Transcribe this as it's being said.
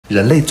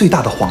人类最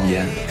大的谎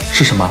言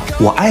是什么？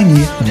我爱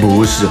你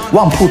不是，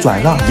旺铺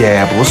转让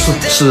也不是，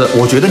是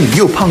我觉得你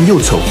又胖又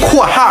丑（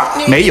括号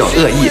没有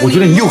恶意），我觉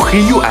得你又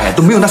黑又矮，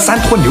都没有那3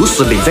坨牛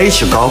屎垒在一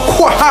起高（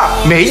括号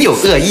没有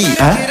恶意）。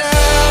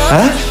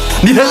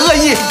你的恶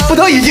意不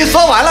都已经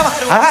说完了吗？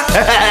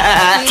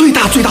最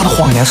大的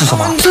谎言是什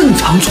么？正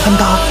常穿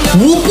搭，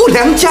无不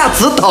良价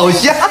值导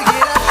向。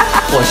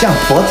我向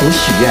佛祖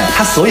许愿，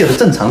他所有的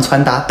正常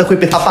穿搭都会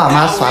被他爸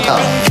妈刷到。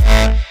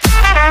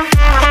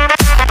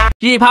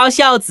日抛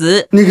孝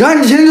子，你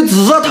看你现在就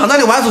只知道躺那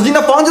里玩手机，那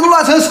房间都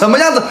乱成什么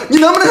样子？你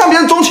能不能向别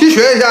人中期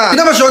学一下？你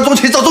那么喜欢中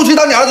期，找中期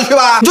当你儿子去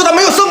吧，你就当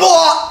没有生活。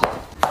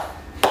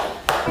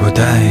我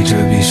带着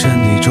比身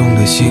体重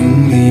的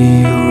行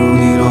李，犹如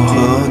尼罗河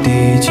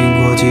底，经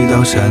过几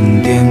道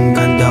闪电，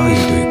看到一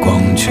堆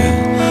光圈。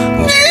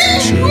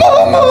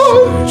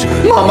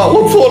妈妈，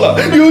我错了，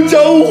有家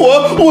务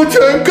活我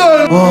全干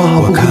了。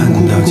我看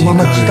到几个人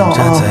站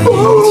在一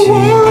起，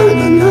他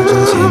们拿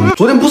着钱。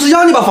昨天不是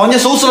让你把房间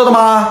收拾了的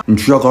吗？你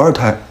需要个2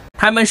胎。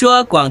他们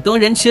说广东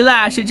人吃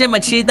辣是这么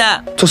吃的。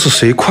这是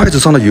谁筷子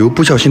上的油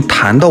不小心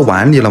弹到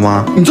碗里了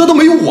吗？你这都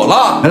没有我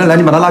了。来，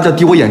你把那辣椒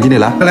滴我眼睛里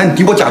来，来，你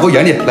滴我甲沟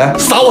眼里，来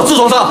撒我痔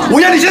疮上，我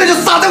要你现在就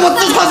撒在我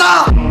痔疮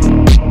上。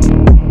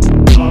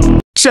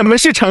什么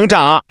是成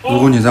长？如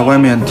果你在外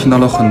面听到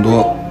了很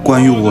多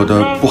关于我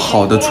的不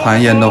好的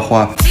传言的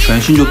话，全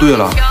信就对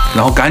了，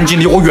然后赶紧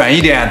离我远一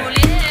点。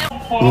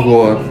如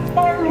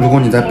果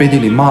你在背地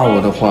里骂我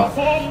的话，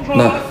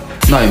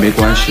那也没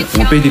关系，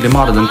我背地里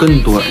骂的人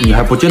更多，你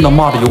还不见得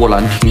骂的有我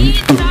难听。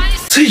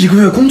这1个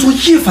月工作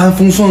一帆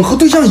风顺，和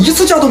对象1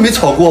次架都没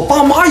吵过，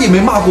爸妈也没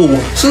骂过我，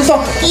身上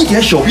一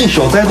点小病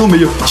小灾都没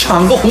有，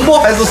抢个红包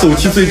还是手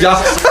气最佳。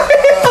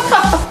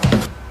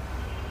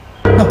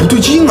那不对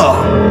劲啊！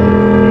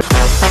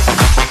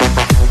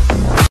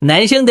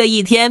男生的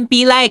一天 be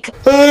like，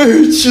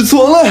 起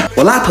床了，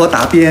我拉坨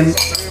答辩。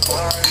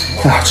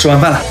吃完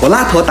饭了，我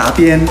拉坨答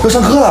辩。要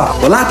上课了，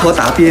我拉坨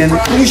答辩。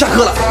终于下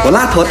课了，我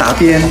拉坨答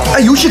辩。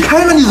游戏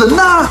开了，你人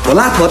呢？我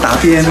拉坨答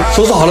辩。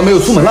收拾好了没有？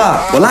出门了，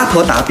我拉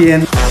坨答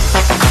辩。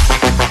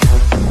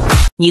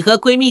你和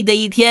闺蜜的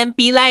一天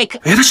be like，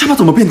 她下巴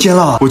怎么变尖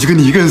了？我就跟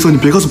你一个人说，你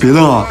别告诉别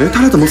人啊。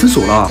他俩怎么分手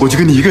了？我就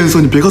跟你一个人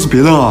说，你别告诉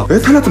别人啊。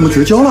他俩怎么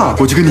绝交了？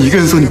我就跟你一个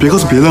人说，你别告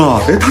诉别人啊。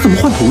他怎么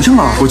换头像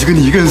了？我就跟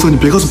你一个人说，你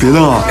别告诉别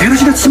人啊。他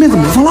现在吃面怎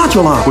么不放辣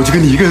椒了？我就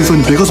跟你一个人说，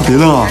你别告诉别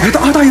人啊。他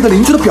二大爷的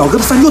邻居的表哥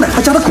的3舅奶，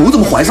他家的狗怎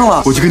么怀上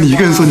了？我就跟你一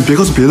个人说，你别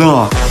告诉别人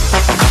啊。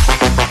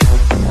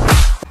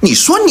你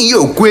说你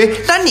有龟，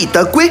那你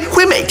的龟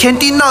会每天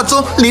定闹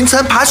钟，凌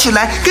晨爬起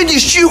来跟你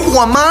续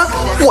火吗？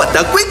我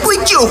的龟龟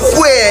就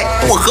会，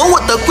我和我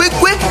的龟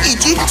龟已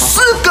经4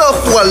个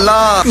火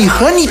了。你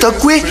和你的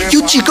龟有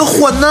几个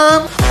火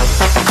呢？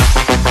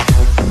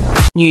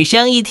女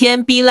生一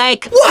天 be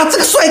like， 哇，这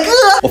个帅哥，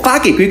我发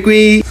给龟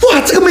龟。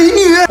哇，这个美女，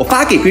我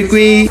发给龟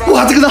龟。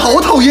哇，这个人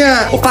好讨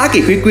厌，我发给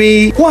龟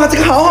龟。哇，这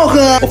个好好喝，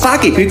我发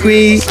给龟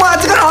龟。哇，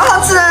这个好好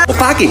吃，我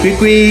发给龟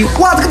龟。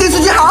哇，这个电视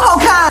剧好好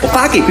看，我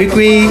发给龟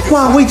龟。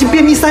哇，我已经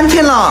便秘3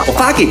天了，我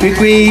发给龟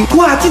龟。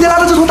哇，今天拉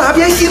的这头答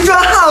辩形状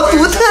好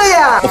独特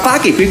呀，我发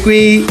给龟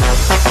龟。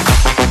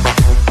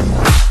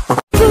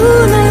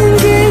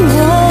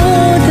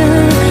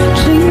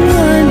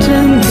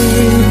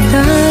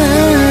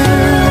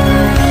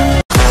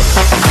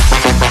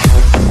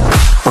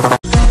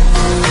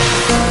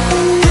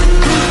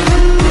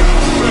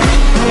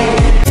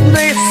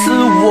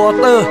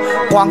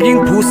观音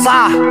菩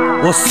萨，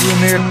我是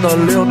你的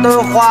刘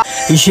德华。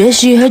学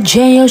习和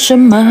钱有什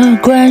么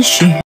关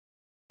系？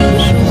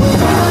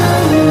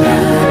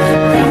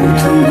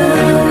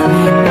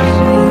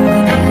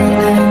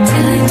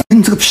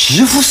你这个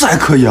皮肤是还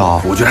可以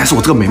啊，我觉得还是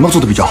我这个眉毛做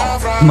的比较好。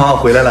妈，我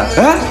回来了。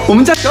我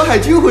们家小海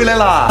军回来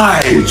了。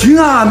海军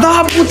啊，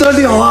那不得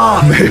了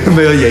啊！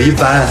没有，也一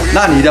般。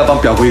那你一定要帮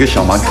表哥一个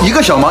小忙，一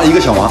个小忙。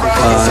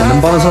能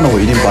帮得上的我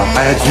一定帮。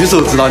举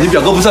手知道，你表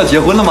哥不是要结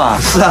婚了吗？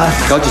是啊，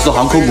搞几艘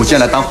航空母舰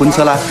来当婚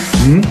车啦。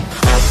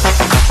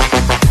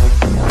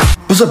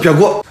不是表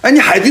哥，你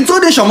海军这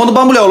点小忙都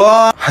帮不了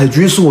了。海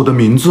军是我的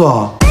名字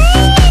啊。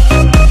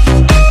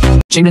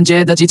情人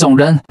节的几种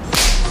人。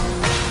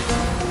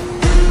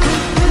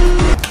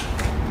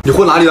你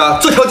混哪里了？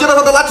这条街道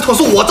上的垃圾桶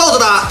是我造着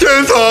的。店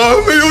长，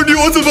没有你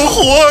我怎么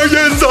活啊？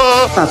店长，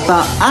爸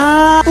爸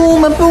啊，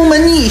部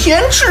门你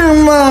先吃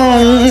嘛。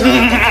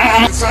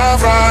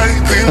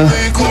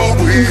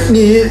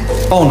你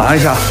帮我拿一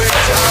下。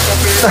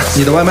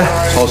你的外卖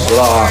超时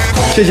了啊！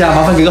谢谢啊，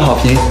麻烦给个好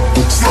评。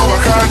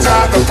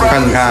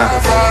看，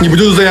你不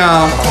就是这样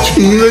啊？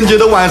情人节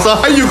的晚上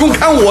还有空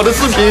看我的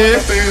视频？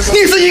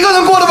你是一个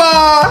人过的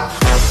吧？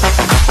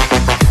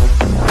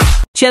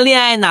圈恋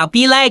爱脑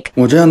be like，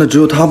 我这样的只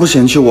有他不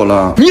嫌弃我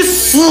了。你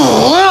死！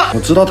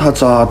我知道他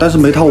渣，但是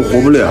没他我活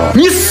不了。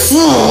你死！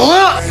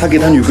他给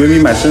他女闺蜜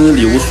买生日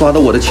礼物，刷的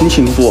我的亲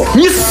情付。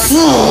你死！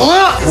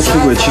他出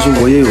轨，其实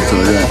我也有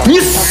责任。你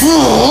死！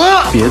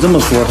别这么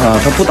说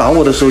他不打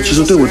我的时候，其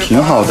实对我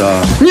挺好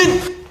的。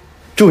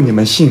祝你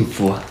们幸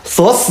福，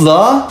锁死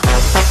哦。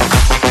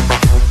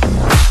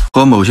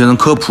和某些人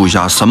科普一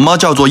下，什么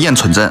叫做验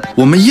唇症？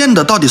我们验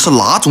的到底是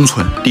哪种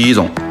唇？第一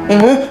种，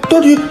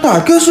到底哪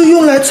个是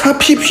用来擦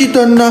屁屁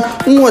的呢？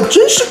我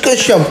真是个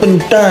小笨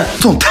蛋。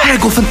这种太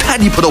过分、太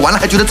离谱的，完了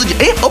还觉得自己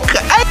好可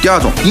爱。第二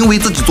种，因为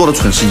自己做的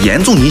蠢事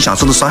严重影响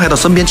甚至伤害到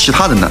身边其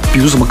他人的，比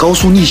如什么高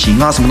速逆行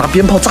啊，什么拿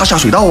鞭炮炸下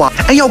水道啊。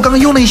哎呀，我刚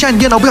刚用了一下你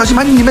电脑，不小心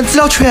把你里面资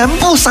料全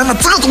部删了，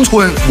这种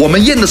蠢。我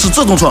们验的是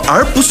这种蠢，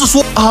而不是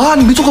说啊，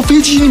你没坐过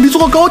飞机，你没坐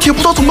过高铁，不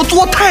知道怎么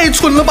坐，太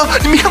蠢了吧？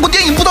你没看过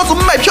电影，不知道怎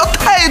么买票，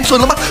太蠢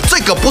了吧？这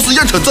个不是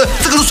验蠢症，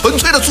这个是纯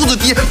粹的素质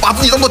低，把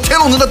自己当做天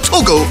龙人的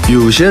臭狗。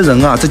有些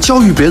人啊，在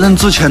教育别人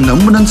之前，能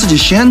不能自己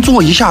先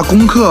做一下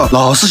功课？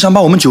老是想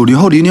把我们90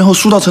后、00后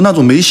塑造成那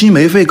种没心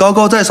没肺、高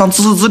高在上、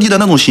自知之明的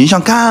那种形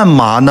象，干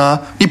嘛呢？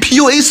你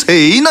PUA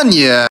谁呢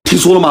你？听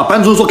说了吗？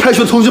班主任说开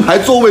学重新排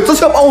座位，这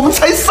是要把我们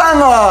拆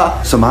散啊！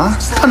什么？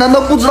他难道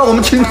不知道我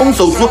们情同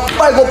手足、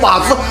拜过把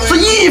子，是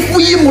异父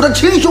异母的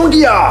亲兄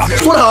弟啊？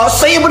说得好，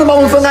谁也不能把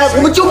我们分开，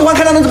我们就不管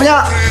看他能怎么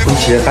样。对不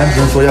起，班主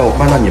任说要我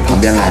换到你旁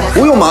边来。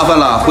不用麻烦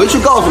了，回去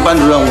告诉班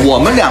主任，我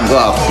们两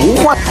个不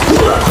换。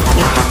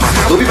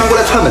隔壁班过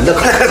来串门的，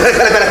快！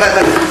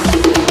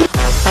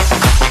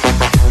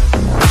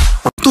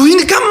抖音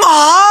你干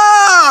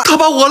嘛？他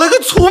把我那个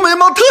除眉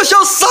毛特效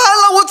删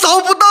了，我找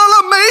不到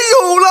了，没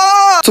有了，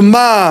怎么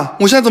办？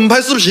我现在怎么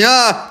拍视频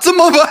啊？怎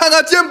么办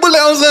啊？见不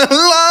了人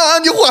了，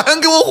你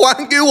还给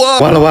我！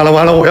完了，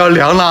我要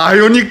凉了！哎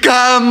呦，你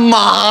干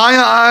嘛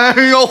呀？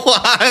哎呦，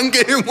还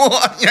给我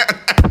呀！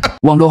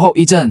网络后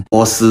遗症。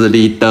我是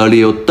你的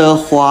刘德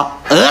华，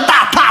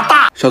大！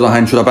校长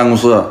喊你去他办公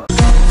室。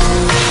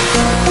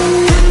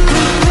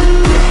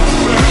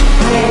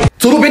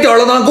走路别点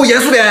了呢，给我严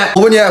肃点！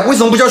我问你，为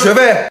什么不交学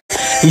费？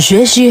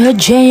学习和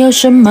钱有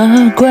什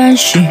么关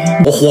系？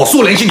我火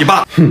速联系你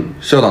爸。哼，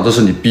校长，这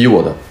是你逼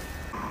我的。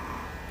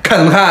看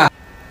什么看？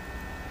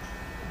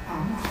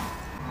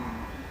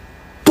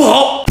不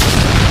好！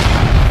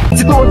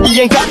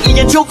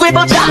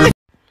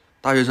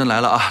大学生来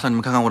了啊，让你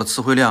们看看我的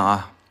词汇量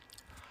啊。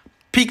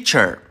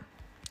Picture，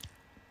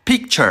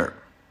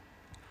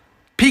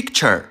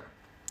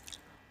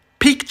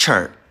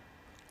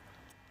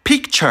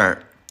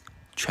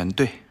 全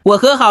对。我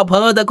和好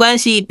朋友的关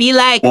系 be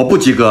like。我不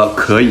及格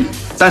可以，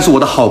但是我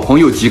的好朋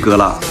友及格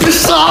了。你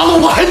杀了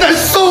我还难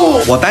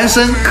受。我单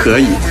身可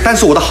以，但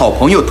是我的好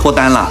朋友脱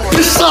单了。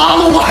你杀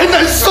了我还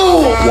难受。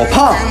我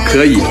胖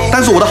可以，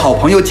但是我的好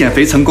朋友减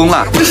肥成功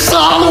了。你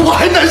杀了我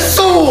还难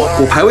受。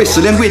我排位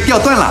10连跪掉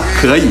段了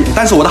可以，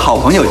但是我的好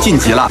朋友晋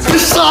级了。你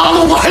杀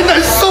了我还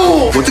难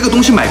受。我这个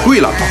东西买贵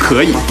了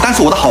可以，但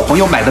是我的好朋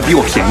友买的比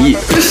我便宜。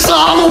你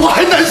杀了我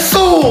还难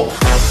受。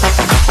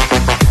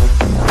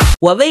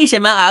我为什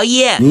么熬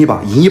夜？赢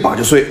一把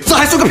就睡，这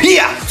还睡个屁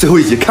呀！最后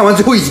一集看完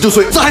最后一集就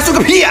睡，这还睡个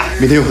屁呀！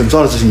明天有很重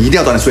要的事情，一定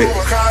要早点睡，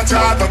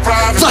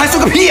这还睡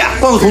个屁呀！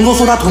帮我同桌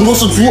说他同桌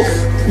是猪，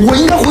我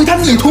应该回他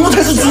你同桌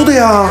才是猪的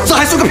呀，这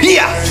还睡个屁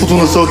呀！初中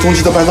的时候中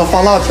期在班上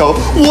发辣条，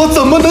我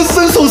怎么能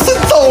伸手伸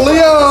脚了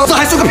呀？这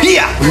还睡个屁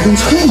呀！我跟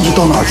衬衣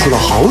到哪去了？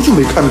好久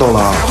没看到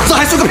了，这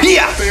还睡个屁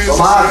呀！老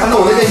妈，看到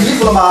我那件衣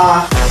服了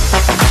吗？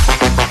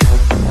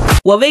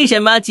我为什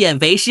么减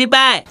肥失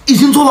败？已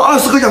经做了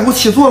20个仰卧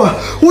起坐了，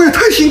我也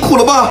太辛苦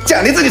了吧！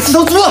奖励自己吃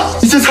头猪，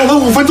已经踩了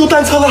5分钟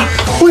单车了，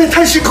我也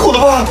太辛苦了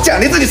吧！奖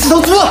励自己吃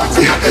头猪，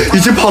哎呀，已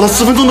经跑了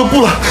10分钟的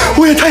步了，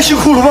我也太辛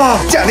苦了吧！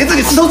奖励自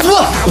己吃头猪，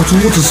我中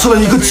午只吃了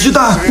1个鸡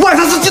蛋，晚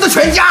上是鸡的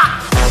全家。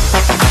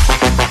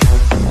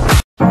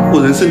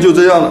我人生就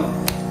这样了，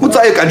我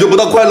再也感觉不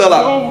到快乐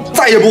了，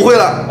再也不会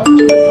了。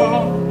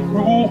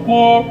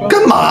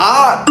干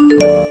嘛？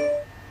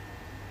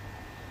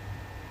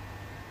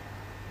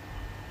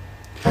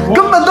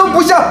根本都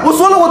不像！我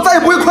说了，我再也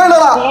不会快乐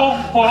了。